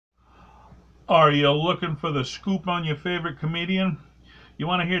Are you looking for the scoop on your favorite comedian? You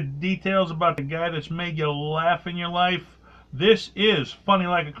want to hear details about the guy that's made you laugh in your life? This is Funny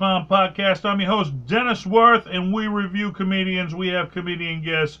Like a Clown podcast. I'm your host, Dennis Wirth, and we review comedians. We have comedian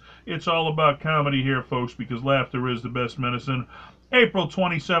guests. It's all about comedy here, folks, because laughter is the best medicine. April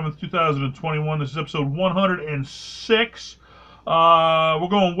 27th, 2021. This is episode 106. We're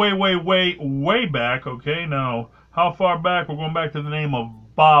going way back, okay? Now, how far back? We're going back to the name of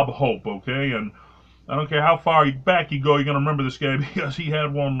Bob Hope, okay? And I don't care how far back you go, you're going to remember this guy because he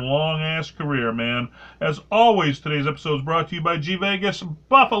had one long-ass career, man. As always, today's episode is brought to you by G Vegas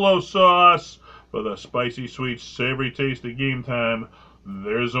Buffalo Sauce. For the spicy, sweet, savory taste of game time,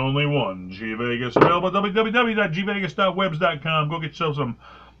 there's only one G Vegas. Available at www.gvegas.webs.com. Go get yourself some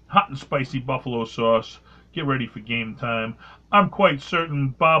hot and spicy buffalo sauce. Get ready for game time. I'm quite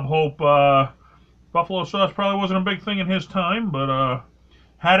certain Bob Hope, buffalo sauce probably wasn't a big thing in his time, but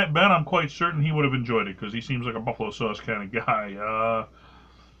had it been, I'm quite certain he would have enjoyed it because he seems like a buffalo sauce kind of guy.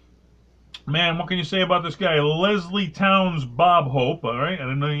 Man, what can you say about this guy? Leslie Towns Bob Hope, all right?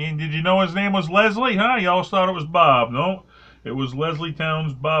 Did you know his name was Leslie, huh? You always thought it was Bob. No, it was Leslie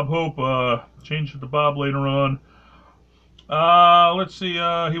Towns Bob Hope. Changed it to Bob later on. Let's see,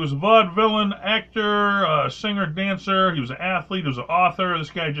 he was a vaudevillain, actor, singer, dancer. He was an athlete, he was an author. This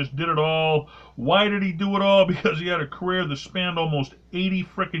guy just did it all. Why did he do it all? Because he had a career that spanned almost 80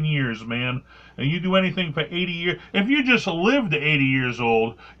 frickin' years, man. And you do anything for 80 years. If you just lived to 80 years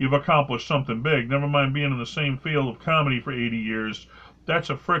old, you've accomplished something big. Never mind being in the same field of comedy for 80 years. That's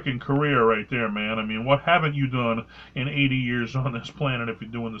a frickin' career right there, man. I mean, what haven't you done in 80 years on this planet if you're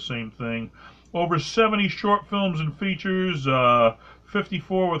doing the same thing? Over 70 short films and features,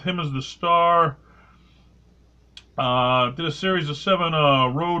 54 with him as the star. Did a series of 7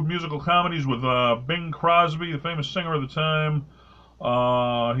 road musical comedies with Bing Crosby, the famous singer of the time.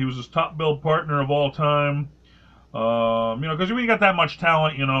 He was his top billed partner of all time. Because when you got that much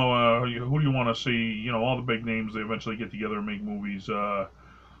talent, who do you want to see? All the big names, they eventually get together and make movies.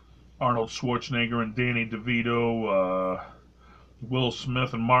 Arnold Schwarzenegger and Danny DeVito, Will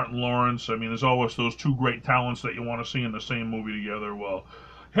Smith and Martin Lawrence. I mean, there's always those two great talents that you want to see in the same movie together. Well,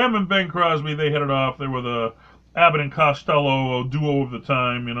 him and Bing Crosby, they hit it off. They were the Abbott and Costello duo of the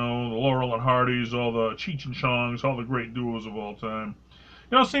time, the Laurel and Hardys, all the Cheech and Chongs, all the great duos of all time.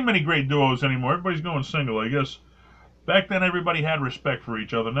 You don't see many great duos anymore. Everybody's going single, I guess. Back then, everybody had respect for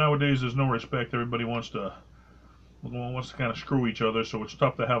each other. Nowadays, there's no respect. Everybody wants to kind of screw each other, so it's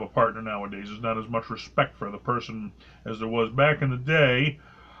tough to have a partner nowadays. There's not as much respect for the person as there was back in the day.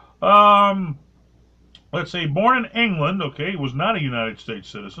 Let's say, born in England, okay, he was not a United States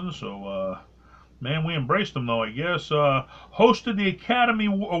citizen, so, man, we embraced him, though, I guess. Hosted the Academy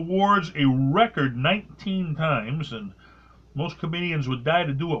Awards a record 19 times, and most comedians would die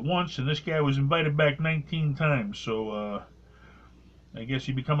to do it once, and this guy was invited back 19 times, so, I guess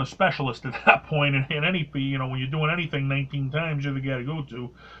you become a specialist at that point in any, when you're doing anything 19 times, you're the guy to go to.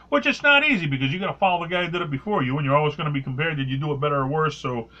 Which it's not easy because you got to follow the guy who did it before you, and you're always going to be compared. Did you do it better or worse?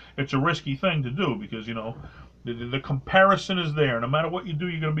 So it's a risky thing to do because, the comparison is there. No matter what you do,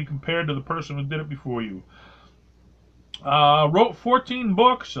 you're going to be compared to the person who did it before you. Wrote 14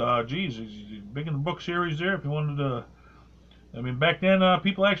 books. Geez, he's big in the book series there. If you wanted to, back then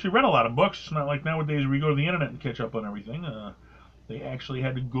people actually read a lot of books. It's not like nowadays where you go to the internet and catch up on everything. They actually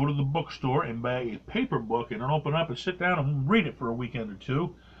had to go to the bookstore and buy a paper book and then open up and sit down and read it for a weekend or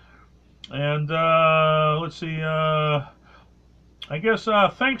two. And let's see, I guess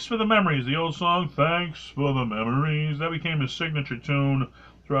Thanks for the Memories, the old song, Thanks for the Memories, that became his signature tune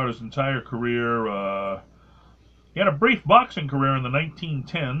throughout his entire career. He had a brief boxing career in the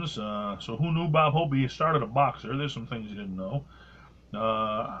 1910s, so who knew Bob Hope? He started a boxer. There's some things you didn't know.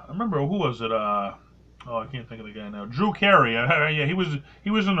 I remember, who was it? I can't think of the guy now. Drew Carey. Yeah, he was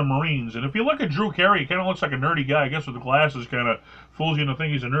in the Marines. And if you look at Drew Carey, he kind of looks like a nerdy guy. I guess with the glasses kind of fools you into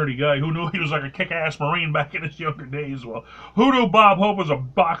thinking he's a nerdy guy. Who knew he was like a kick-ass Marine back in his younger days? Well, who knew Bob Hope was a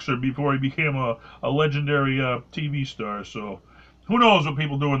boxer before he became a legendary TV star? So who knows what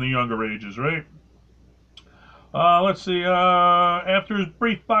people do in the younger ages, right? Let's see. After his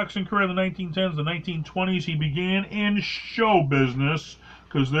brief boxing career in the 1910s, the 1920s, he began in show business.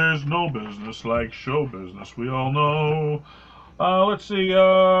 Because there's no business like show business, we all know. Let's see,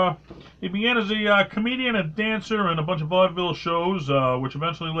 he began as a comedian and dancer in a bunch of vaudeville shows, which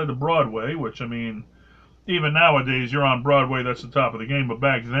eventually led to Broadway, which, even nowadays, you're on Broadway, that's the top of the game, but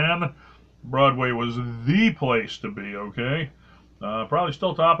back then, Broadway was the place to be, okay? Probably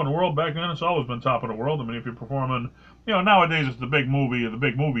still top in the world. Back then, it's always been top in the world. If you're performing, nowadays it's the big movie is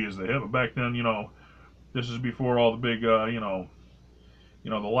the hit, but back then, this is before all the big,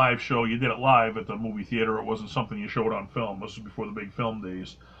 the live show, you did it live at the movie theater. It wasn't something you showed on film. This was before the big film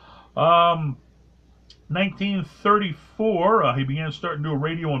days. 1934, he began starting to do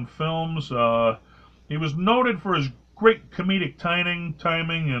radio and films. He was noted for his great comedic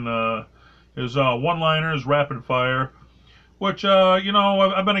timing and his one-liners, rapid fire, which,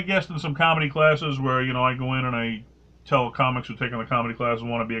 I've been a guest in some comedy classes where, I go in and I tell comics who are taking the comedy class and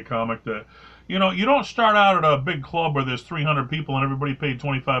want to be a comic that, you don't start out at a big club where there's 300 people and everybody paid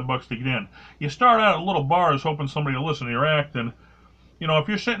 $25 to get in. You start out at little bars hoping somebody will listen to your act, and if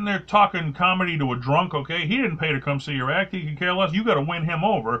you're sitting there talking comedy to a drunk, okay, he didn't pay to come see your act. He could care less. You got to win him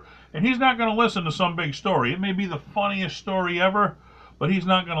over, and he's not going to listen to some big story. It may be the funniest story ever, but he's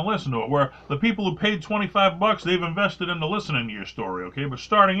not going to listen to it. Where the people who paid $25, they've invested into listening to your story, okay? But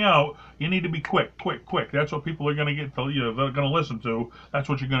starting out, you need to be quick. That's what people are going to get to you. They're going to listen to. That's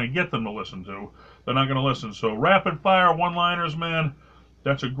what you're going to get them to listen to. They're not going to listen. So rapid fire one-liners, man.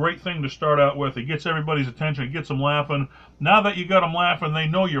 That's a great thing to start out with. It gets everybody's attention. It gets them laughing. Now that you got them laughing, they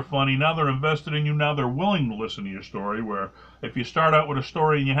know you're funny. Now they're invested in you. Now they're willing to listen to your story. Where if you start out with a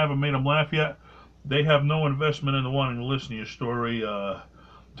story and you haven't made them laugh yet, they have no investment into wanting to listen to your story.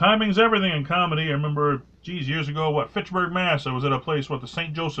 Timing's everything in comedy. I remember, years ago, Fitchburg, Mass. I was at a place, the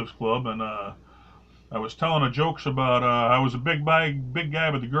St. Joseph's Club, and I was telling a jokes about I was a big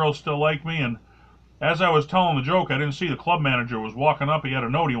guy, but the girls still like me, and as I was telling the joke, I didn't see the club manager was walking up. He had a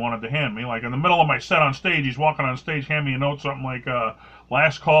note he wanted to hand me. Like in the middle of my set on stage, he's walking on stage, hand me a note, something like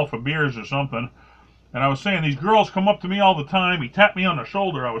last call for beers or something. And I was saying, these girls come up to me all the time. He tapped me on the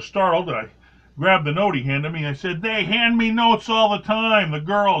shoulder. I was startled. I grabbed the note he handed me. I said, they hand me notes all the time, the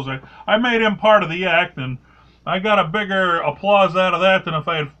girls. I made him part of the act, and I got a bigger applause out of that than if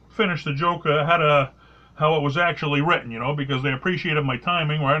I had finished the joke. How it was actually written, because they appreciated my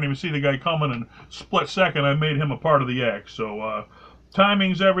timing, where I didn't even see the guy coming, and split second I made him a part of the act. So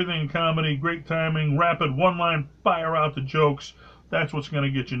timing's everything in comedy. Great timing, rapid one-line, fire out the jokes. That's what's going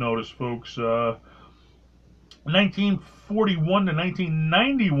to get you noticed, folks. 1941 to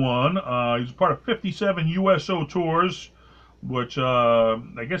 1991, he was part of 57 USO tours, which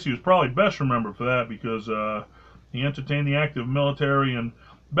I guess he was probably best remembered for that because he entertained the active military. And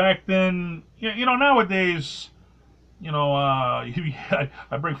back then, nowadays, I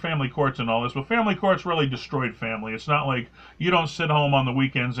bring family courts and all this, but family courts really destroyed family. It's not like you don't sit home on the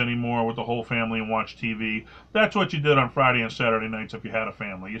weekends anymore with the whole family and watch TV. That's what you did on Friday and Saturday nights if you had a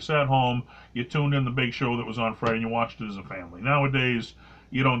family. You sat home, you tuned in the big show that was on Friday, and you watched it as a family. Nowadays,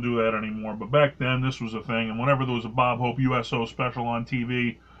 you don't do that anymore, but back then, this was a thing, and whenever there was a Bob Hope USO special on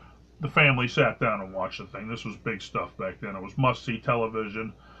TV, the family sat down and watched the thing. This was big stuff back then. It was must-see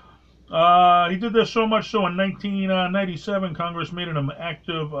television. He did this so much so in 1997, Congress made him an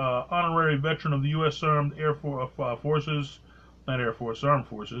active honorary veteran of the U.S. Armed Forces, not Air Force, Armed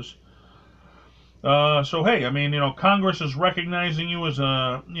Forces. So hey, Congress is recognizing you as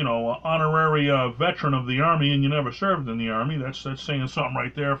a, honorary veteran of the Army, and you never served in the Army. That's saying something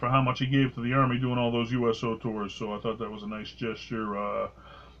right there for how much he gave to the Army doing all those USO tours. So I thought that was a nice gesture.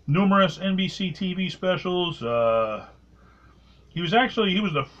 Numerous NBC TV specials. He was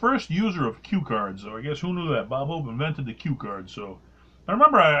the first user of cue cards, so I guess who knew that? Bob Hope invented the cue card. So I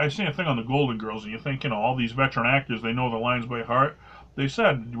remember I seen a thing on the Golden Girls, and you think, all these veteran actors, they know the lines by heart. They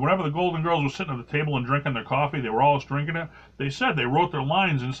said whenever the Golden Girls were sitting at the table and drinking their coffee, they were always drinking it. They said they wrote their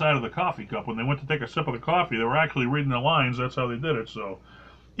lines inside of the coffee cup. When they went to take a sip of the coffee, they were actually reading their lines. That's how they did it. So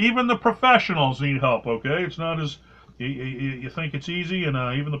even the professionals need help, okay? It's not as you think it's easy, and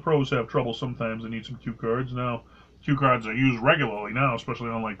even the pros have trouble sometimes. They need some cue cards. Now, cue cards are used regularly now, especially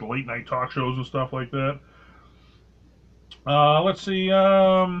on like the late night talk shows and stuff like that. Let's see.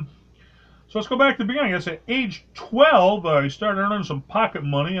 So let's go back to the beginning. I guess at age 12, he started earning some pocket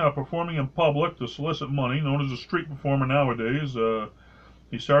money performing in public to solicit money, known as a street performer nowadays.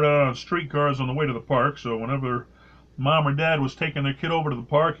 He started out on streetcars on the way to the park, so whenever mom or dad was taking their kid over to the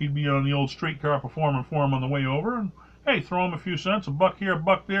park, he'd be on the old streetcar performing for him on the way over, and hey, throw him a few cents, a buck here, a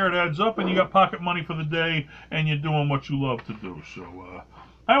buck there, it adds up, and you got pocket money for the day, and you're doing what you love to do. So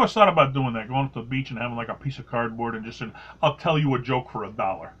I always thought about doing that, going to the beach and having like a piece of cardboard and just saying, I'll tell you a joke for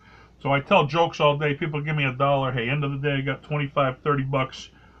 $1. So I tell jokes all day. People give me $1. Hey, end of the day, I got 25, 30 bucks.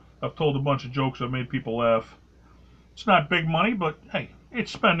 I've told a bunch of jokes. I've made people laugh. It's not big money, but hey,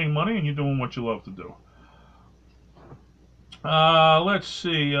 it's spending money, and you're doing what you love to do. Let's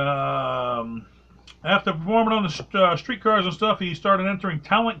see. After performing on the streetcars and stuff, he started entering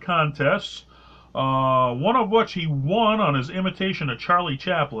talent contests, one of which he won on his imitation of Charlie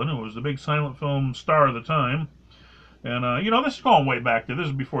Chaplin, who was the big silent film star of the time. And, this is going way back there. This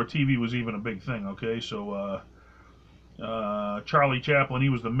is before TV was even a big thing, okay? So Charlie Chaplin, he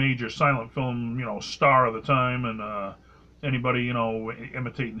was the major silent film, star of the time, and anybody,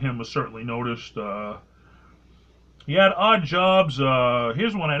 imitating him was certainly noticed. He had odd jobs.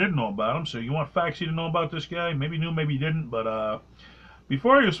 Here's one I didn't know about him. So you want facts you didn't know about this guy? Maybe knew, maybe didn't. But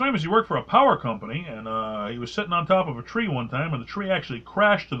before he was famous, he worked for a power company, and he was sitting on top of a tree one time, and the tree actually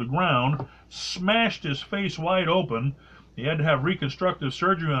crashed to the ground, smashed his face wide open. He had to have reconstructive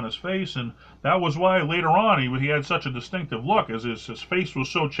surgery on his face, and that was why later on he had such a distinctive look, as his face was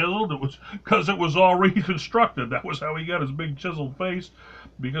so chiseled. It was because it was all reconstructed. That was how he got his big chiseled face,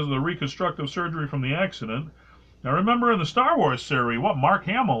 because of the reconstructive surgery from the accident. Now remember in the Star Wars series, what Mark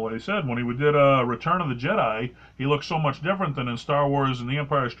Hamill, what he said when he did Return of the Jedi, he looked so much different than in Star Wars and The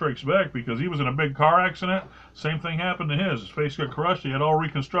Empire Strikes Back because he was in a big car accident. Same thing happened to his. His face got crushed. He had all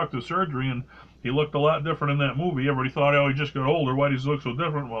reconstructive surgery, and he looked a lot different in that movie. Everybody thought, oh, he just got older. Why does he look so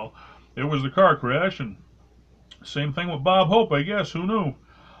different? Well, it was the car crash, and same thing with Bob Hope, I guess. Who knew?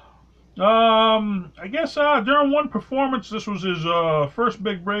 I guess during one performance, this was his first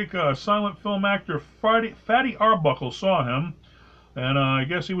big break. Silent film actor Fatty Arbuckle saw him, and I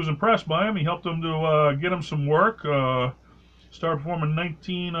guess he was impressed by him. He helped him to get him some work. Started performing in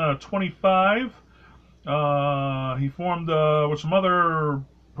 1925. He formed with some other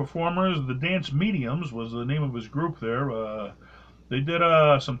performers. The Dance Mediums was the name of his group there. They did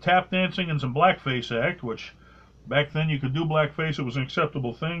some tap dancing and some blackface act, which back then you could do blackface. It was an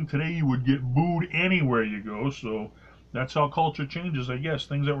acceptable thing. Today you would get booed anywhere you go. So that's how culture changes, I guess.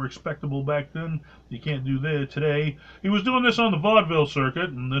 Things that were expectable back then, you can't do that today. He was doing this on the vaudeville circuit,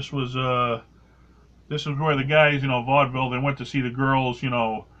 and this was where the guys, vaudeville, they went to see the girls,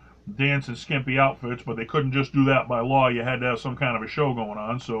 dance in skimpy outfits, but they couldn't just do that by law. You had to have some kind of a show going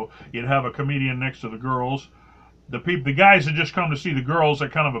on, so you'd have a comedian next to the girls. The guys had just come to see the girls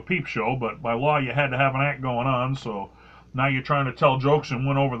at kind of a peep show, but by law you had to have an act going on, so now you're trying to tell jokes and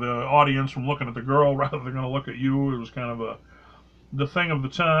win over the audience from looking at the girl rather than going to look at you. It was kind of the thing of the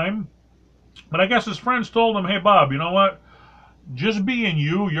time. But I guess his friends told him, hey Bob, you know what? Just being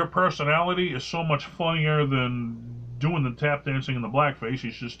you, your personality is so much funnier than doing the tap dancing and the blackface.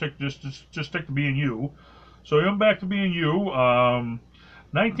 You should stick to being you. So he went back to being you.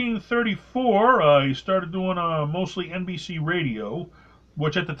 1934, he started doing mostly NBC radio,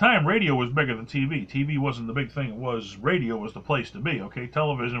 which at the time radio was bigger than TV. TV wasn't the big thing. Radio was the place to be. Okay,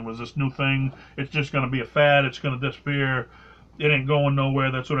 television was this new thing. It's just going to be a fad. It's going to disappear. It ain't going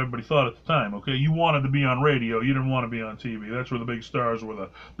nowhere. That's what everybody thought at the time. Okay, you wanted to be on radio. You didn't want to be on TV. That's where the big stars were,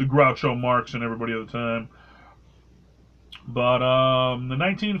 the Groucho Marx and everybody at the time. But the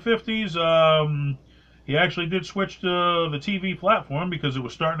 1950s, he actually did switch to the TV platform because it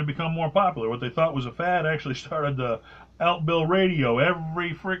was starting to become more popular. What they thought was a fad actually started to outbill radio.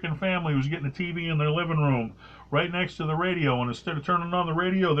 Every freaking family was getting a TV in their living room right next to the radio, and instead of turning on the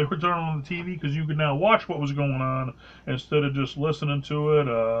radio, they were turning on the TV because you could now watch what was going on instead of just listening to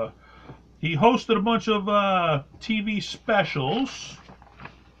it. He hosted a bunch of TV specials,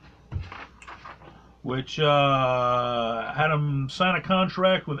 which had him sign a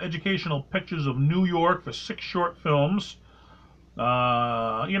contract with Educational Pictures of New York for 6 short films.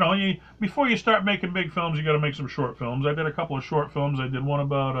 Before you start making big films, you got to make some short films. I did a couple of short films. I did one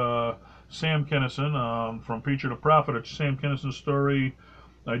about Sam Kinison, From Preacher to Prophet. It's Sam Kinison's story.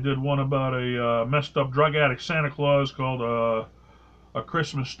 I did one about a messed up drug addict Santa Claus called A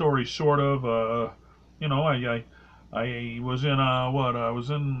Christmas Story, sort of. I was in I was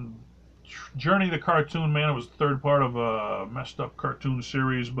in Journey the Cartoon Man. It was the third part of a messed up cartoon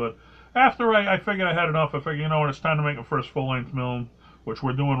series, but after I figured I had enough, I figured, you know what, it's time to make a first full-length film, which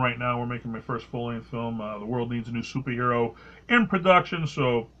we're doing right now. We're making my first full-length film. The world needs a new superhero in production,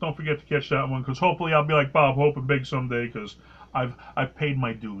 so don't forget to catch that one, because hopefully I'll be like Bob Hope and big someday, because I've paid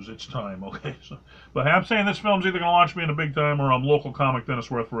my dues. It's time, okay? So, but I'm saying this film's either going to launch me in a big time or I'm local comic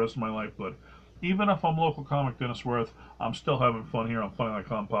Dennis Wirth for the rest of my life, but even if I'm local comic Dennis Wirth, I'm still having fun here on Funny Like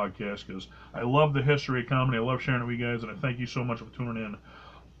Clown Podcast, because I love the history of comedy. I love sharing it with you guys, and I thank you so much for tuning in.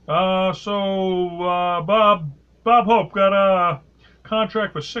 Bob Hope got a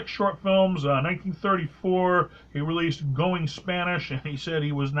contract for 6 short films. 1934, he released Going Spanish, and he said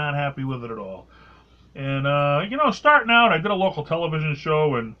he was not happy with it at all. And, starting out, I did a local television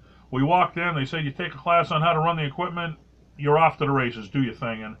show, and we walked in. They said, you take a class on how to run the equipment, you're off to the races, do your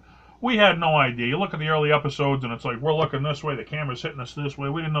thing. And we had no idea. You look at the early episodes, and it's like, we're looking this way, the camera's hitting us this way.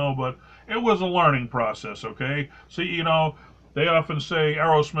 We didn't know, but it was a learning process, okay? So, they often say,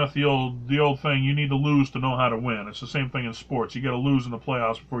 Aerosmith, the old thing, you need to lose to know how to win. It's the same thing in sports. You got to lose in the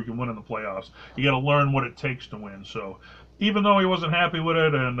playoffs before you can win in the playoffs. You got to learn what it takes to win. So even though he wasn't happy with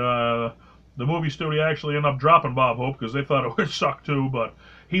it, and The movie studio actually ended up dropping Bob Hope because they thought it would suck too, but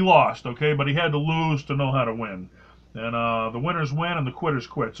he lost, okay? But he had to lose to know how to win. And the winners win and the quitters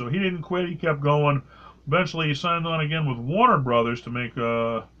quit. So he didn't quit, he kept going. Eventually he signed on again with Warner Brothers to make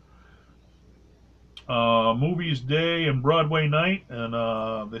Movies Day and Broadway Night,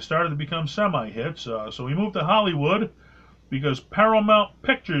 and they started to become semi-hits. So he moved to Hollywood because Paramount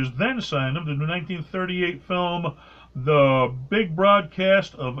Pictures then signed him to the 1938 film The Big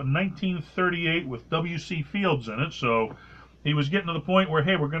Broadcast of 1938 with W.C. Fields in it. So he was getting to the point where,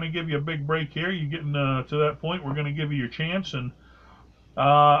 hey, we're going to give you a big break here. You're getting to that point. We're going to give you your chance. And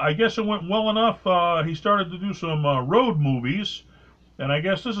I guess it went well enough. He started to do some road movies. And I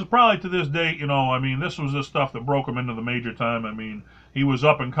guess this is probably to this date, you know, I mean, this was the stuff that broke him into the major time. I mean, he was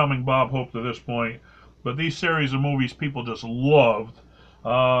up and coming Bob Hope to this point. But these series of movies people just loved.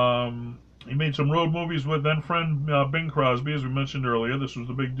 He made some road movies with then friend Bing Crosby, as we mentioned earlier. This was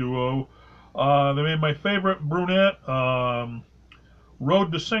the big duo. They made my favorite brunette,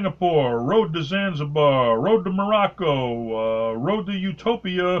 Road to Singapore, Road to Zanzibar, Road to Morocco, Road to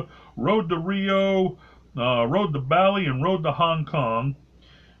Utopia, Road to Rio, Road to Bali, and Road to Hong Kong.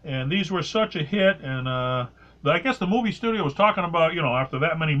 And these were such a hit, and I guess the movie studio was talking about, you know, after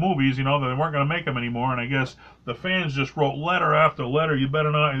that many movies, you know, that they weren't going to make them anymore, and I guess the fans just wrote letter after letter, you better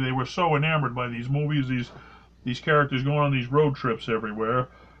not, they were so enamored by these movies, these characters going on these road trips everywhere.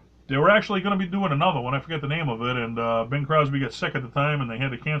 They were actually going to be doing another one, I forget the name of it, and Bing Crosby got sick at the time, and they had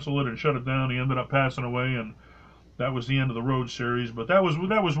to cancel it and shut it down. He ended up passing away, and that was the end of the road series, but that was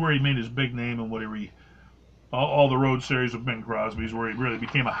where he made his big name, and what he all the road series of Bing Crosby's where he really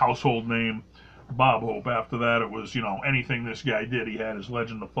became a household name. Bob Hope. After that, it was, you know, anything this guy did, he had his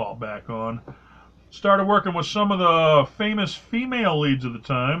legend to fall back on. Started working with some of the famous female leads of the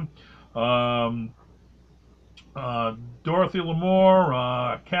time. Dorothy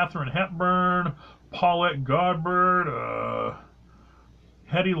Lamour, Katharine Hepburn, Paulette Godbert,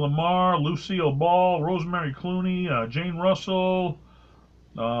 Hedy Lamarr, Lucille Ball, Rosemary Clooney, Jane Russell,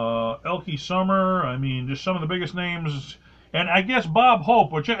 Elkie Summer. I mean, just some of the biggest names. And I guess Bob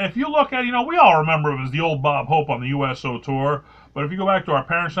Hope, which if you look at, you know, we all remember him as the old Bob Hope on the USO tour. But if you go back to our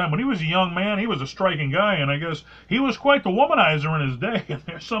parents' time, when he was a young man, he was a striking guy. And I guess he was quite the womanizer in his day. And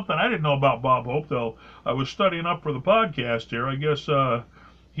there's something I didn't know about Bob Hope, though I was studying up for the podcast here. I guess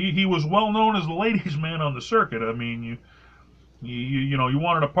he was well known as the ladies' man on the circuit. I mean, you know, you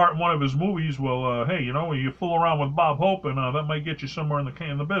wanted a part in one of his movies. Well, hey, you know, you fool around with Bob Hope, and that might get you somewhere in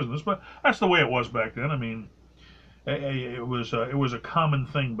the business. But that's the way it was back then. I mean, it was a common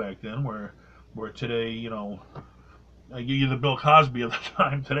thing back then, where today, you know, I give you the Bill Cosby of the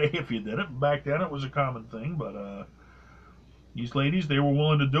time today if you did it. Back then it was a common thing, but these ladies, they were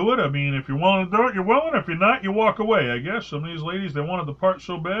willing to do it. I mean, if you're willing to do it, you're willing. If you're not, you walk away, I guess. Some of these ladies, they wanted the part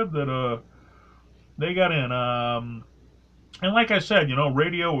so bad that they got in. And like I said, you know,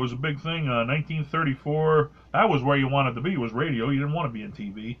 radio was a big thing. 1934, that was where you wanted to be, was radio. You didn't want to be in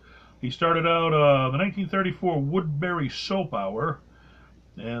TV. He started out the 1934 Woodbury Soap Hour,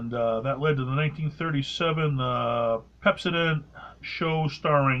 and that led to the 1937 Pepsodent show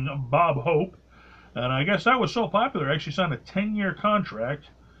starring Bob Hope. And I guess that was so popular, I actually signed a 10-year contract.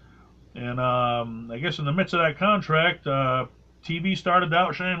 And I guess in the midst of that contract, TV started to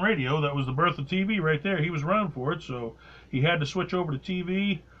outshine radio. That was the birth of TV right there. He was around for it, so he had to switch over to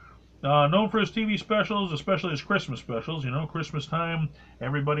TV. Known for his TV specials, especially his Christmas specials. You know, Christmas time,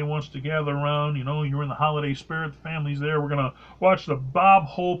 everybody wants to gather around. You know, you're in the holiday spirit, the family's there. We're going to watch the Bob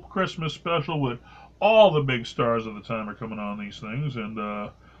Hope Christmas special with all the big stars of the time are coming on these things. And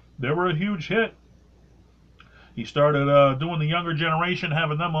they were a huge hit. He started doing the younger generation,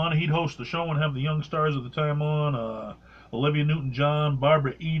 having them on. He'd host the show and have the young stars of the time on. Olivia Newton-John,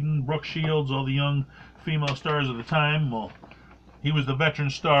 Barbara Eden, Brooke Shields, all the young female stars of the time. Well, he was the veteran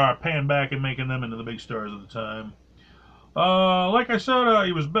star, paying back and making them into the big stars of the time. Like I said,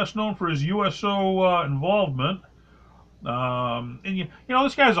 he was best known for his USO involvement. And you know,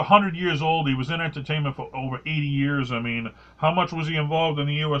 this guy's 100 years old. He was in entertainment for over 80 years. I mean, how much was he involved in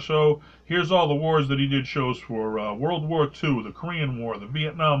the USO? Here's all the wars that he did shows for. World War II, the Korean War, the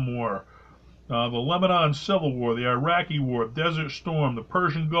Vietnam War, the Lebanon Civil War, the Iraqi War, Desert Storm, the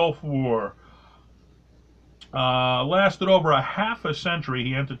Persian Gulf War. Lasted over a half a century.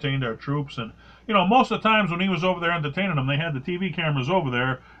 He entertained our troops, and you know, most of the times when he was over there entertaining them, they had the TV cameras over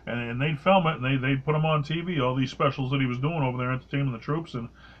there, and they'd film it, and they'd put them on TV, all these specials that he was doing over there entertaining the troops, and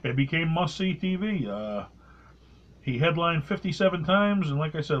it became must-see TV. He headlined 57 times, and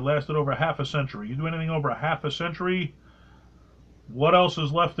like I said, lasted over half a century. You do anything over a half a century, what else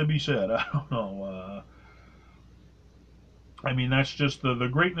is left to be said? I don't know. I mean, that's just the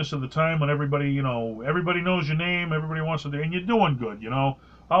greatness of the time when everybody, everybody knows your name, everybody wants to do, and you're doing good,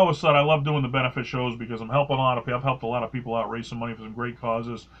 I always thought I love doing the benefit shows because I'm helping a lot of people. I've helped a lot of people out, raise some money for some great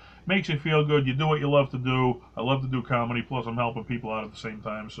causes. Makes you feel good. You do what you love to do. I love to do comedy, plus I'm helping people out at the same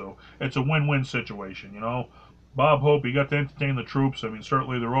time, so it's a win-win situation. Bob Hope, he got to entertain the troops. I mean,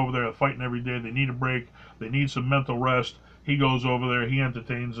 certainly they're over there fighting every day. They need a break. They need some mental rest. He goes over there, he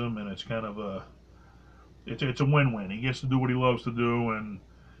entertains them, and it's kind of it's a win-win. He gets to do what he loves to do,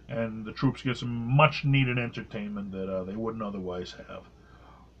 and the troops get some much-needed entertainment that they wouldn't otherwise have.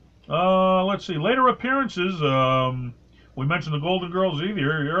 Let's see. Later appearances. We mentioned the Golden Girls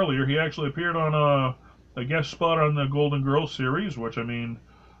earlier. He actually appeared on a guest spot on the Golden Girls series, which, I mean,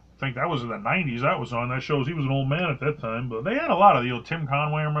 I think that was in the 90s that was on. That shows he was an old man at that time. But they had a lot of the old Tim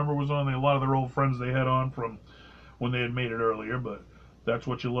Conway, I remember, was on. A lot of their old friends they had on from when they had made it earlier. But that's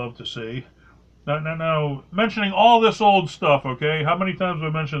what you love to see. Now, mentioning all this old stuff, okay? How many times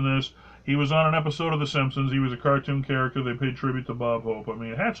have I mentioned this? He was on an episode of The Simpsons. He was a cartoon character. They paid tribute to Bob Hope. I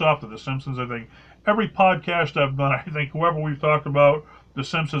mean, hats off to The Simpsons. I think every podcast I've done, I think whoever we've talked about, The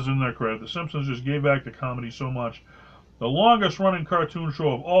Simpsons in their credit. The Simpsons just gave back to comedy so much. The longest running cartoon show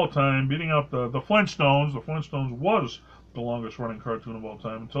of all time, beating out the Flintstones. The Flintstones was the longest running cartoon of all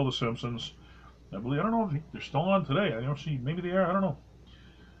time until The Simpsons. I don't know if they're still on today. I don't see, maybe they are, I don't know.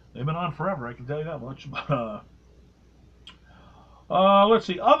 They've been on forever, I can tell you that much. Let's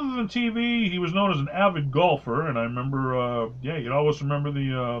see. Other than TV, he was known as an avid golfer, and I remember, you'd always remember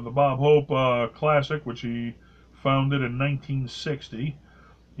the Bob Hope Classic, which he founded in 1960.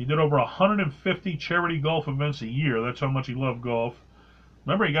 He did over 150 charity golf events a year. That's how much he loved golf.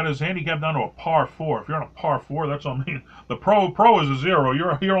 Remember, he got his handicap down to a par 4. If you're on a par 4, that's what I mean. The pro is a 0.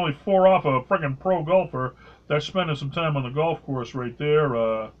 You're only 4 off a freaking pro golfer. That's spending some time on the golf course right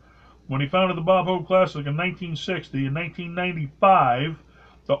there. When he founded the Bob Hope Classic in 1960, in 1995,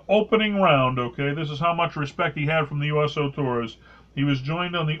 the opening round, okay, this is how much respect he had from the USO Tours. He was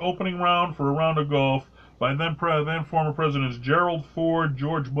joined on the opening round for a round of golf by then former presidents Gerald Ford,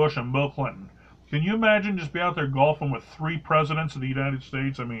 George Bush, and Bill Clinton. Can you imagine just be out there golfing with 3 presidents of the United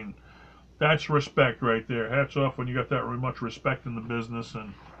States? I mean, that's respect right there. Hats off when you got that much respect in the business.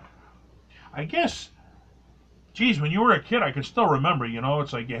 And I guess, geez, when you were a kid, I can still remember,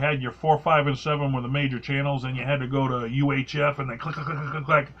 it's like you had your 4, 5, and 7 were the major channels, and you had to go to UHF and then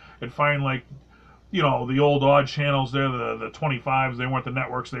click, and find, like, the old odd channels there, the 25s. They weren't the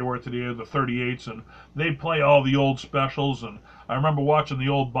networks they were today, the 38s, and they'd play all the old specials. And I remember watching the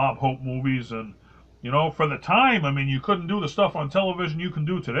old Bob Hope movies, and, for the time, I mean, you couldn't do the stuff on television you can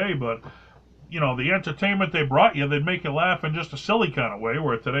do today, but the entertainment they brought you, they'd make you laugh in just a silly kind of way,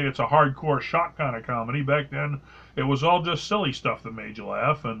 where today it's a hardcore shock kind of comedy. Back then, it was all just silly stuff that made you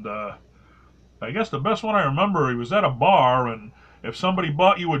laugh. And I guess the best one I remember, he was at a bar, and if somebody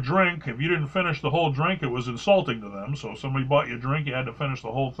bought you a drink, if you didn't finish the whole drink, it was insulting to them. So if somebody bought you a drink, you had to finish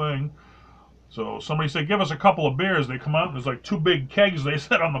the whole thing. So somebody said, give us a couple of beers. They come out, and there's like 2 big kegs they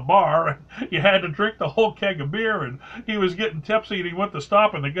set on the bar, and you had to drink the whole keg of beer, and he was getting tipsy, and he went to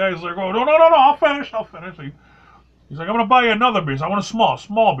stop, and the guy's like, oh, no, I'll finish. He's like, I'm going to buy you another beer. So I want a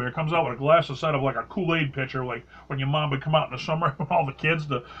small beer. Comes out with a glass the size of like a Kool-Aid pitcher, like when your mom would come out in the summer with all the kids,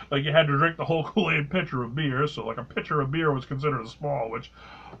 like you had to drink the whole Kool-Aid pitcher of beer. So like a pitcher of beer was considered a small,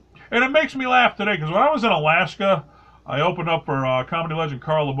 and it makes me laugh today, because when I was in Alaska, I opened up for comedy legend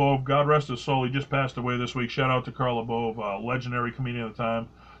Carl LeBove. God rest his soul. He just passed away this week. Shout out to Carl LeBove, legendary comedian at the time.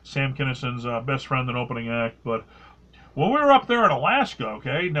 Sam Kinnison's best friend and opening act. But when we were up there in Alaska,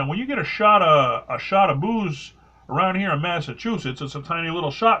 okay, now when you get a shot of booze around here in Massachusetts, it's a tiny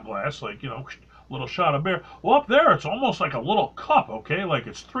little shot glass, like, little shot of beer. Well, up there, it's almost like a little cup, okay? Like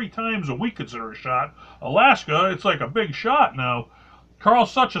it's 3 times a week considered a shot. Alaska, it's like a big shot. Now,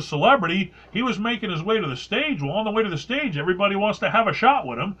 Carl's such a celebrity, he was making his way to the stage. Well, on the way to the stage, everybody wants to have a shot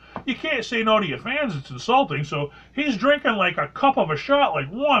with him. You can't say no to your fans, it's insulting. So he's drinking like a cup of a shot, like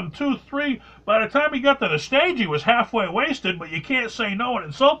 1, 2, 3. By the time he got to the stage, he was halfway wasted, but you can't say no and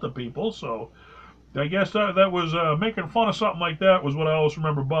insult the people. So I guess that was making fun of something like that was what I always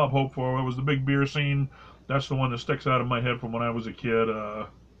remember Bob Hope for. It was the big beer scene. That's the one that sticks out of my head from when I was a kid.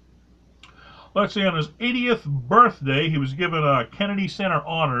 Let's see, on his 80th birthday, he was given Kennedy Center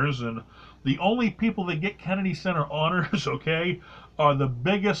honors, and the only people that get Kennedy Center honors, okay, are the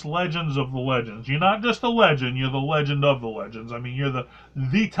biggest legends of the legends. You're not just a legend, you're the legend of the legends. I mean, you're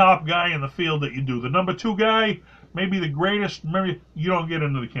the top guy in the field that you do. The number 2 guy, maybe the greatest, maybe you don't get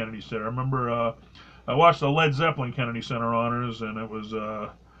into the Kennedy Center. I remember I watched the Led Zeppelin Kennedy Center honors, and it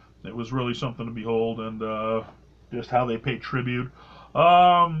was really something to behold, and just how they pay tribute.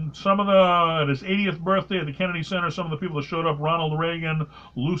 Some of the, at his 80th birthday at the Kennedy Center, some of the people that showed up, Ronald Reagan,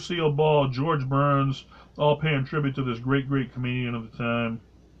 Lucille Ball, George Burns, all paying tribute to this great, great comedian of the time.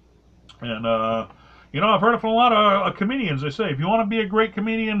 And, I've heard it from a lot of comedians. They say, if you want to be a great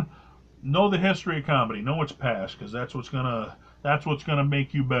comedian, know the history of comedy, know its past, because that's what's gonna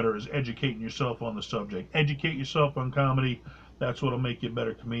make you better, is educating yourself on the subject. Educate yourself on comedy. That's what'll make you a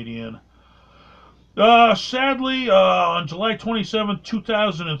better comedian. Sadly, on July 27th,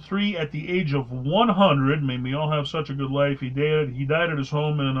 2003, at the age of 100, may we all have such a good life, he died at his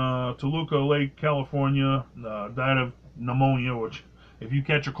home in Toluca Lake, California. Died of pneumonia, which, if you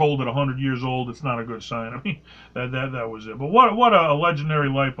catch a cold at 100 years old, it's not a good sign. I mean, that was it. But what a legendary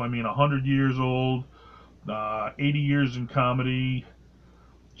life. I mean, 100 years old, 80 years in comedy,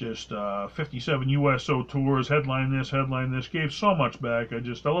 just 57 USO tours, headline this, gave so much back. I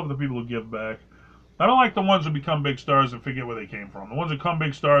love the people who give back. I don't like the ones who become big stars and forget where they came from. The ones who become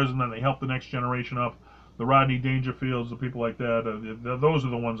big stars and then they help the next generation up, the Rodney Dangerfields, the people like that, those are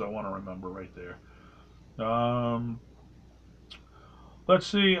the ones I want to remember right there. Let's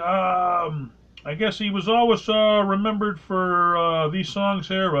see. I guess he was always remembered for these songs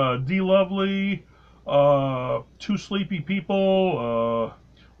here. D Lovely, Two Sleepy People,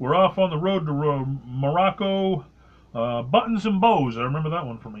 We're Off on the Road to Morocco, Buttons and Bows. I remember that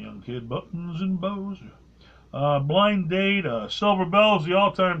one from a young kid. Buttons and Bows. Blind Date, Silver Bells, the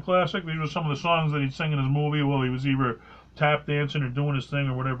all-time classic. These were some of the songs that he'd sing in his movie while he was either tap dancing or doing his thing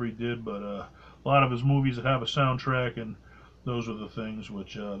or whatever he did. But a lot of his movies that have a soundtrack, and those are the things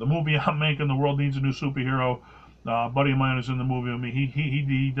which the movie I'm making, The World Needs a New Superhero. A buddy of mine is in the movie with me.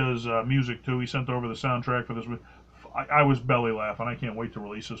 He does music too. He sent over the soundtrack for this. I was belly laughing. I can't wait to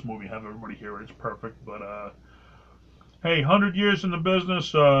release this movie, have everybody hear it. It's perfect. But hey, 100 years in the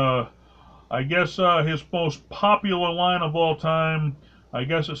business. I guess his most popular line of all time, I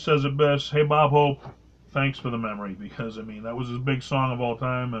guess it says it best. Hey, Bob Hope, thanks for the memory. Because, I mean, that was his big song of all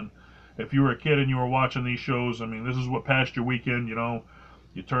time. And if you were a kid and you were watching these shows, I mean, this is what passed your weekend, you know.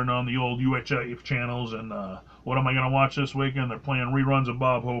 You turned on the old UHF channels, and what am I going to watch this weekend? They're playing reruns of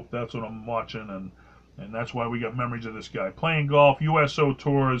Bob Hope. That's what I'm watching, and that's why we got memories of this guy. Playing golf, USO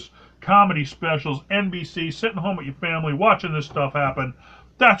tours, comedy specials, NBC, sitting home with your family, watching this stuff happen.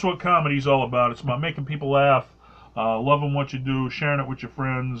 That's what comedy's all about. It's about making people laugh, loving what you do, sharing it with your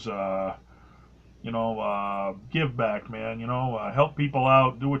friends, give back, man, help people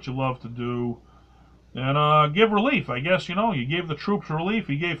out, do what you love to do, and give relief, I guess, you gave the troops relief,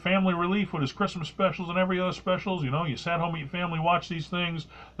 you gave family relief with his Christmas specials and every other specials, you sat home with your family, watched these things,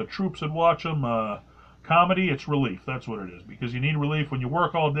 the troops would watch them. Comedy, it's relief, that's what it is, because you need relief. When you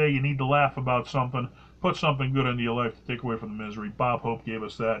work all day, you need to laugh about something, put something good into your life to take away from the misery. Bob Hope gave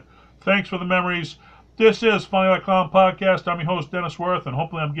us that. Thanks for the memories. This is Funny Like Clown Podcast. I'm your host, Dennis Wirth, and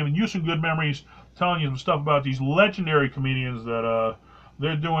hopefully I'm giving you some good memories, telling you some stuff about these legendary comedians that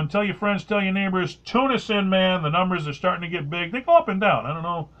they're doing. Tell your friends, tell your neighbors, tune us in, man. The numbers are starting to get big. They go up and down. I don't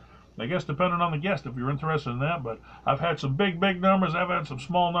know. I guess depending on the guest, if you're interested in that. But I've had some big numbers. I've had some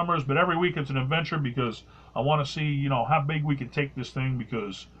small numbers. But every week it's an adventure, because I want to see, how big we can take this thing,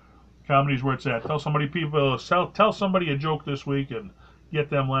 because comedy's where it's at. Tell somebody a joke this week and get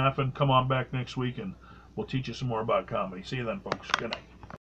them laughing. Come on back next week and we'll teach you some more about comedy. See you then, folks. Good night.